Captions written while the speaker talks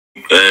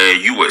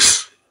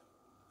US.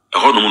 A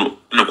honor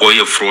no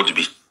go fraud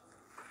be.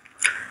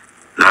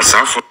 Na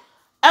safo.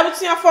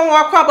 Everything from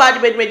our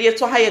bad media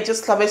to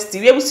Hajia4reall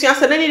TV. We see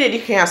us and any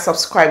can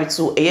subscribe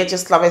to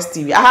Hajia4reall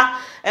TV.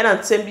 Aha, and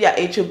until be a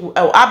HB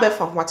Abe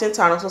from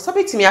Watentan, so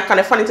submit me a kind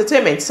of fun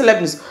entertainment,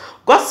 celebs,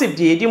 gossip,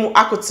 the Dimu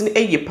Akotin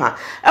Ayepa.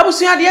 I will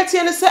see a dear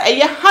Tiana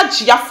say a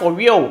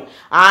Hajia4reall.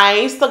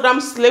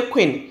 Instagram slave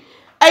queen.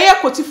 Eye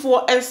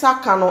kotifo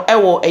ensa kano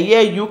ewo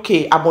eye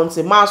UK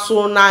abonte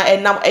maso na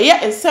enam eye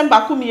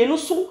ensemba kumienu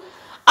so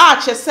a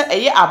chese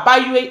eye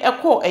abaywe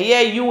ekọ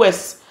eye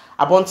US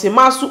abonte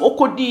maso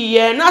okodi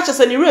ye na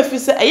chese ni refi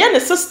se eye ne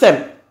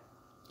system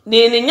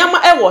ni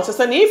nyama ewo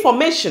chese ni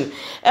information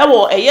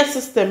ewo eye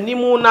system ni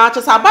mu na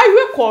chese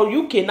abaywe ko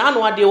UK na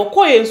anu ade wo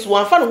ko ye nsu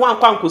anfa no ho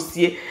anka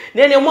nkosie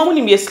na ne mo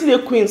ni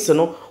slave queens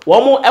no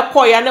womo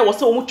ekoya na wo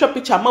se wo twa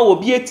picture ma wo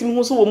bi etim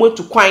ho so wo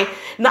etu kwan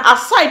na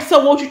aside se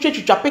wo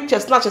twetwa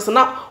pictures na chese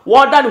na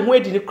wo da ne ho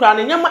edi ni kra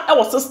na nyama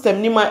ewo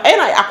system ni ma e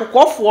na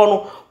akokofo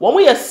no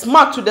womo ye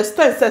smart to the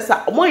extent say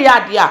omo ye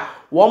ade a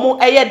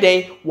womo eye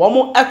den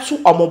womo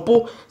etu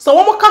omobo so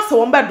womo kase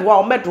wo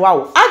medoa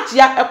wo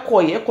agya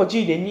ekoye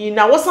ekoji nani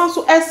na wo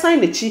sanso esan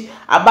nechi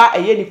aba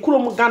eye ni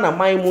kurom Ghana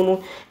man mu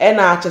no e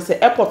na chese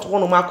airport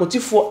wono ma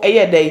kotifo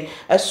eye den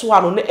eso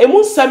ano na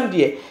emu nsam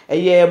de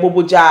eye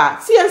boboja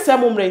si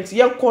ensam mrenti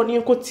yenko ni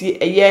nkoti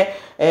eye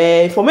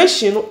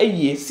information no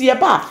eye si e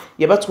ba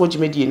ye beto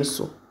gimedie ni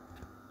so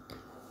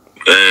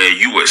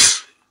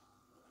US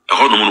a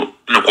hono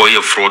no go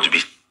ye fraud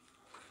be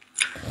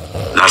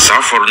na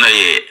safo na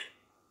ye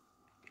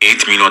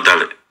 $8 million.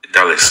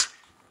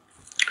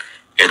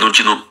 And don't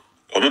you know,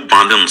 omo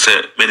bandem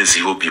say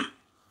medicine hobby.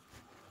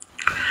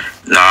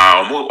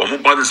 Na omo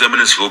bandem say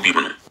medicine hobby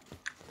no.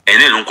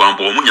 Ene no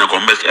kwambo omo nya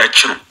kwambe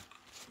achi no.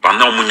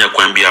 Banda omo nya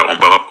kwambia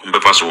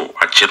ombefa so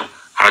achi no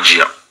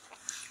Hajia.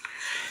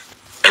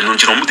 And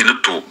don't you know omo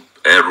dey to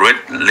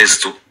red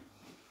list to.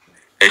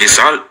 And this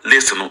all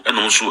list no and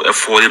also a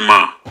foreign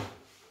man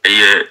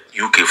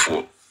UK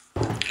for.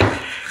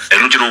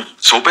 And don't you know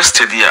so best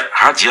study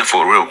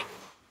Hajia4reall.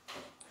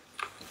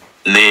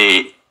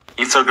 The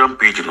Instagram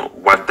page, you know,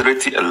 what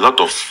directed a lot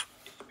of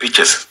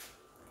pictures.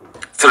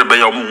 Tell by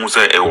your mum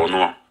say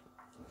no.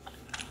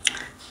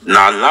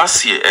 Now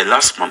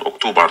last month,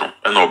 October, no,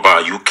 and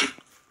about UK.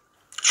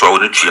 So I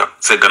would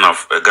say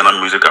Ghana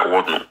Music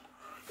Award no,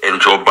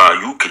 and job by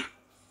UK.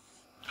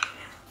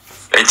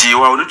 And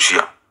you are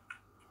here,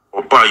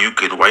 or by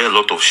UK, why a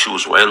lot of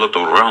shows, why a lot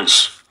of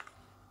rounds.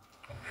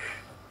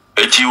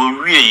 And you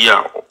will really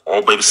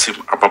or baby sim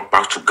about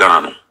back to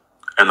Ghana no,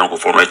 and I'll go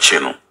for my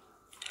channel.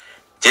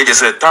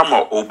 Just say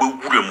tama obe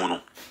wure mu no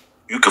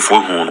UK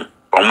for hu no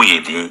omo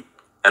ye din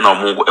e na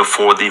omo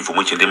forward the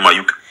information dey ma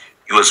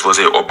US for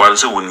say oba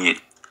say woni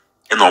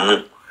e na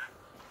omo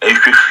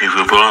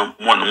ehwehwe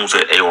mo no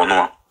say e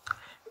ono a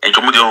and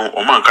omo dey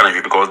omo an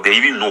kan because they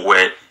even know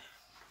where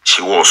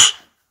she was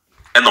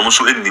and omo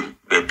so enim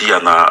be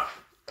na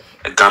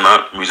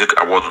Ghana Music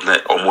Award na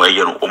omo eye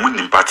no omo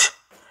nim party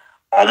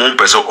omo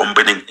person omo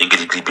be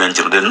engage client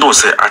they know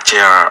say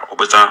achia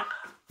obeta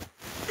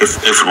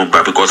if no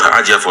bad because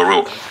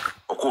Hajia4reall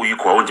oko yi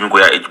ko won go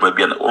ya ejuma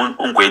bia na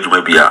on go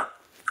ejuma bia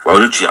wa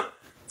rutia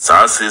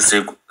sa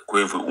se ko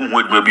enfu unhu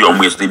ejuma bia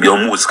omo yeso bia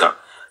omo sika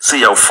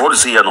say ya fraud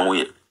say ya no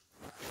we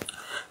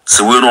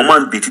se we no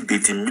man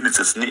date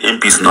minutes ni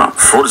MPs na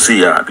fraud say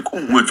ya because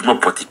unhu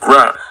ejuma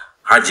particular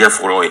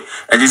Hajia4reall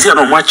and you see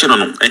no match no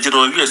and you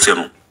know we say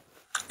no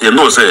they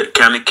know say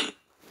kaniki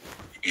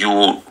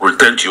you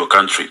return to your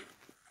country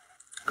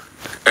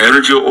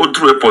and you o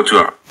through airport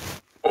you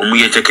omo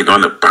ye check it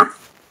on the bank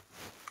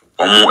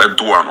omo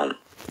edua no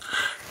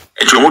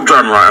ejo mo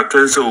dwa no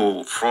atense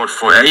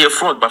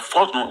fraud but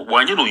fraud no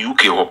wan you know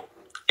UK ho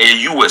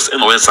US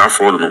and o yes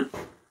fraud no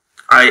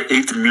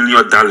 $8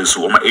 million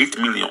so ma $8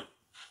 million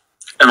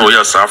and o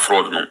yes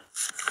fraud no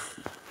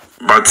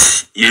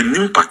but ye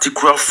nim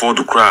particular fraud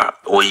kra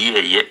o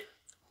ye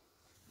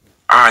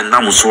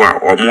nam so a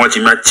omo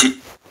achimachi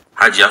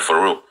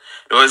Hajia4reall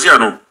because you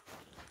know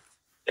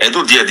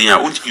edo dia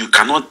you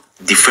cannot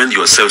defend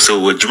yourself so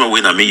we juma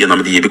we na me na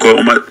me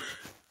because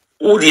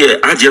o die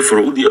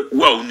Hajia4reall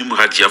wa onim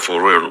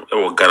Hajia4reall no e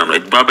wo Ghana no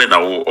eduma be na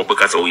wo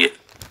obekasa wo ye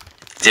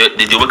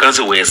de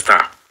obekasa wo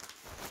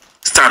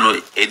star no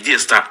e die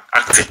star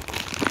acting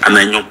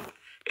ananyo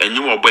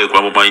enyo oboy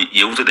kwa mama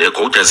ye wuto de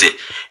ko uta se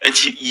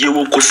enti ye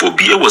wo kofo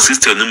bi e wo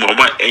system no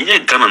mama enye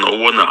Ghana na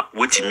wo na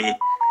wetimi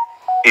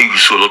you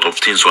show a lot of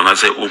things when I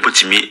say o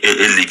petimi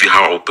live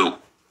how o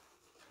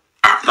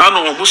na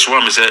no mo so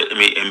am say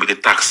me the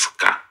tax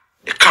ka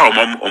e ka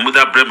o mo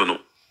da brem no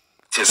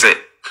te say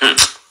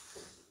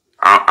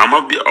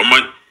ama bi o ma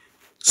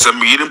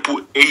some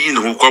yirimpu eyi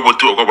no ko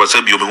boto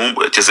say bi o me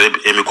hu te say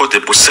e me ko te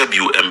po say bi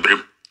o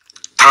embrem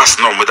tax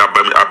na o mo da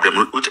brem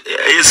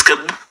e ska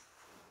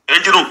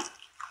and you know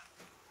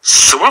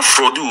so what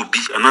fraud will be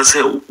and I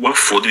say what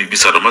fraud will be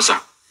sadomasa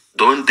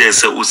don't dare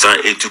say o say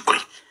e tukwan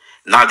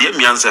na de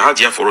me answer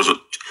Hajia4reall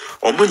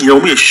o mo nyina o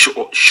me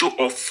show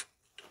off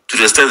to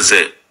the extent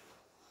say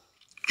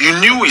you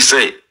knew he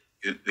said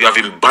you have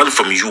been banned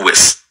from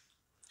US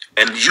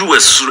and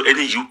US through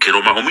any UK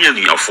no ma omo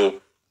you for.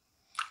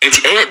 And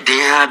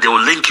there they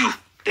will link you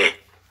there.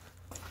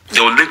 They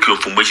will link your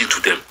information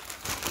to them.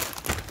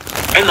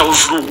 And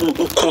also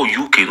who call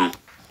UK no.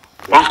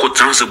 One could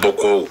transfer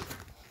call.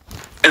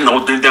 And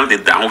now they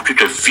down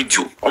take a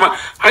video.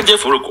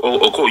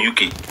 Hajia4reall call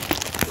UK.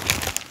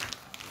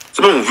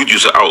 Some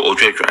videos are out or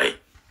try.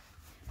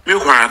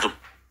 Meanwhile,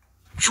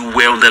 you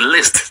were on the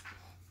list,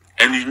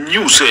 and you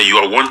knew say you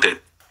are wanted.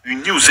 You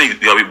knew say you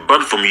have been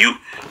banned from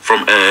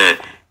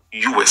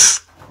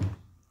US.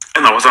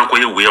 And I wasn't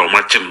quite aware of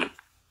my channel.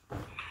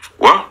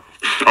 Well,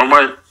 on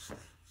my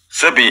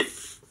Sebi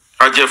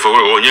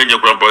Hajia4reall or your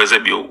grandpa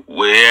Sebi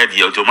where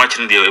the automatic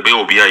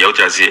will be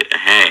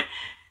a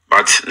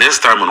but next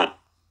time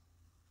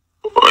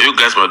you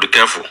guys must be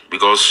careful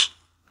because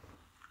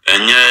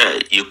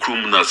you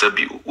crew na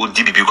Sebi would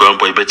be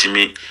grandpa betting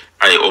me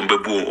I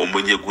ombebu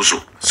omonye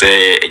guso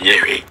say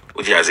enyewe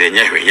ujaze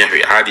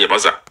enyewe hadi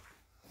baza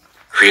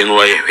hwe no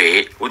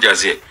hwe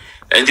ujaze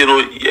and you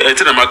know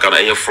etina maka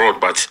na fraud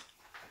but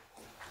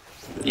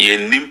ye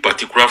nim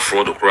particular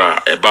fraud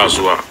kra e ba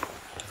so a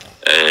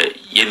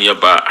ye ne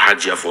ba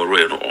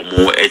Hajia4reall no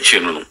omo eche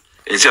no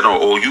instead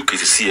of all UK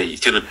see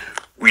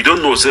we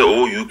don't know say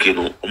all UK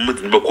no omo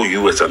de bako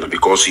US na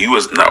because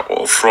US na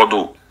or fraud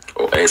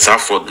or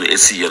fraud na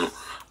esi no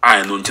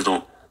I know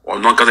ntino or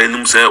non kasa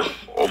enum say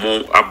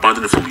omo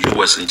abandon from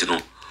US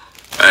ntino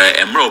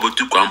emra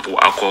obotu kwampo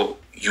akọ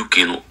UK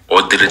no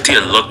or delete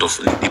a lot of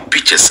the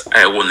pictures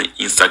I want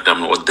Instagram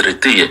no or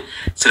delete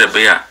say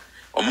be ya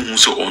omo hu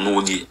so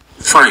ono ni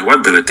fine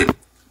what delete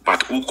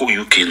but who call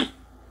UK no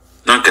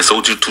nan kasa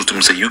utu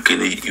to say UK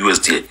no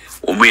USD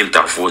omo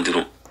interfere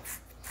ntino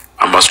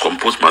I must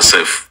compose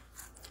myself.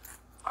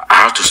 I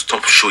have to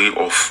stop showing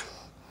off.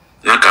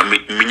 Nanka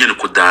minye no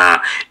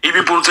koda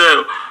even people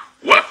say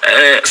what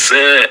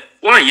say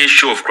why you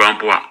show of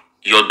grandpa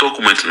your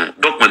document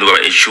go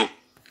issue.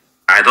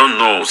 I don't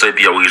know say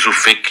be a issue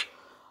fake.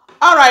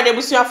 All right,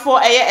 ebusuya for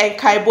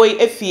enkai boy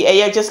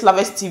efi just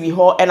Lovers TV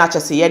ho and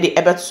achese ye de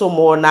ebeto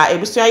mo na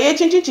ebusuya ye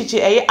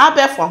chinchichi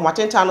abefo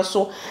ahwatenta no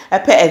so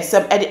epe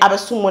ensem e de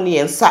abeso mo ne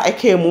yensa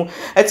ekemu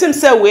etim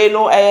say we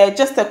no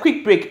just a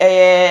quick break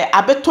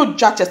abeto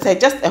dwa chese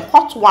just a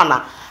hot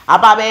one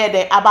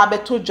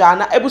ababeto dwa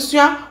na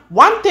ebusuya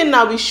one thing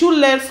now we should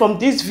learn from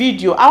this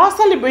video. Our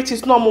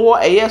celebrities no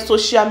more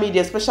social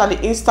media, especially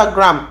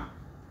Instagram.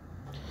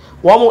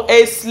 Womo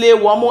slay,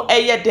 womo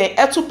den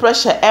eto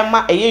pressure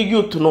emma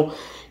youth no.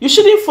 You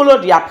shouldn't follow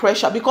their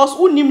pressure because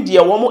who nim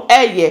their womo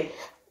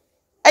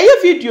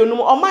video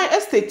no on my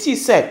SCT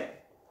said.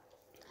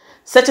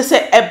 Such as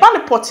say a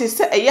banner potty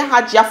say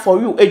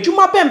Hajia4reall. A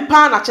juma ben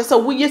pan at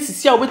chesa we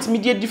yes with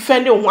media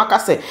defending waka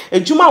say a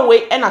juma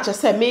way and at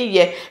chesa me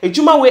ye a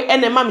juma way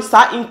and a mammy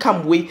star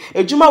income way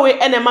a juma way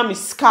and a mammy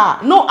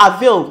scar no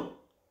avail.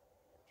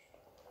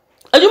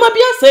 A juma be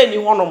a say any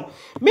one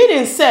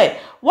meaning say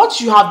what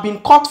you have been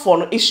caught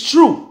for is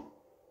true.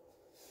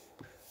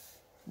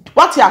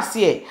 What you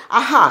say,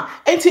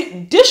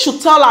 and they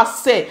should tell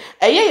us say,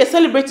 your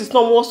celebrities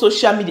no more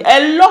social media.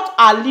 A lot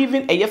are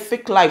living a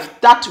fake life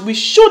that we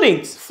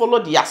shouldn't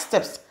follow their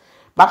steps,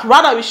 but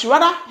rather we should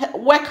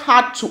work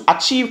hard to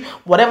achieve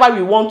whatever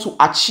we want to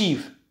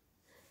achieve.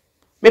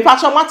 Me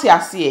patron what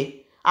you say.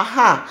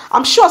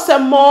 I'm sure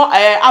some more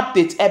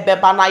update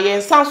beba na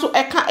yen san so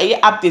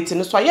eka update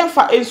no so yen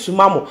fa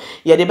ensumamo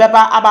ye de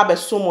beba ababe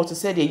so mo to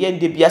say de yen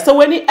de bia so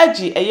weni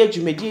agi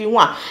dwumedi hu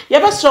a ye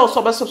be sure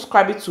so be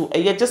subscribe to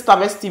just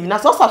Lovers TV na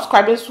so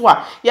subscribing so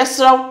a yes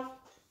sir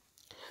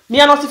me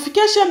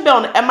notification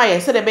bell no ema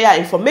yen say de be ya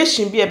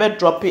information bi e be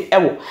drop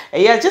ewo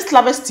just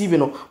Lovers TV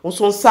no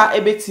nso nsa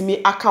ebetimi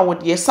aka wo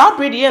de sa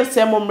breed yen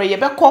say momre ye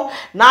be ko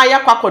na ya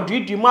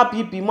kwakodridu mu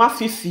abibi mu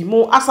afifi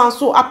mu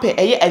asanso ape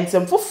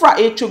ensem fofra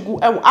etwegu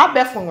ewo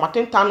abefon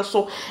watentan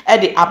so e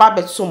de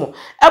ababetso mo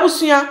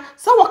ebusuya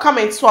sa wo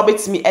comment so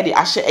abetimi e de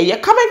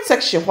ahye comment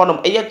section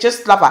honom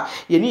just lover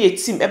ye ni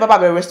team e baba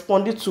be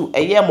respond to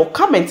mo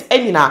comment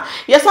enyina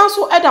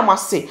yesanso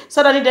edamase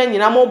sada ni den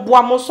nyina mo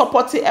boa mo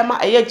support ema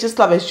just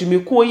Lovers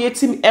Jumekuo ye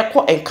team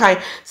eko enkan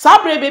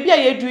sabre baby a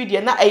yedu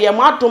de na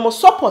mo adom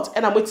support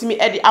ena motimi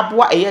e de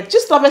aboa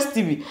just Lovers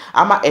TV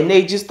ama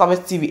just Lovers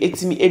TV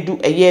etimi edu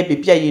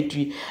baby a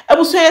yedu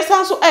ebuso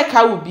yesanso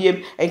eka wo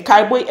biem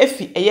enkai boy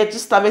efi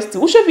just Lovers TV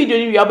wo show video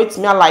ni wi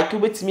obetimi a like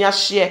obetimi a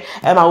share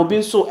ma obi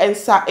nso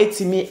ensa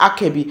etimi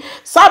akabi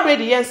sabre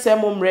de yense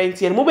momre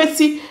ntie mo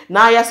beti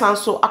na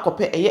yesanso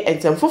akope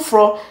entem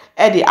foforo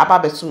e de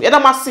ababetum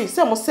yedamase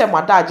se mo se mo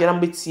adaje na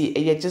mbeti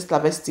just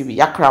Lovers TV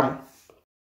yakram.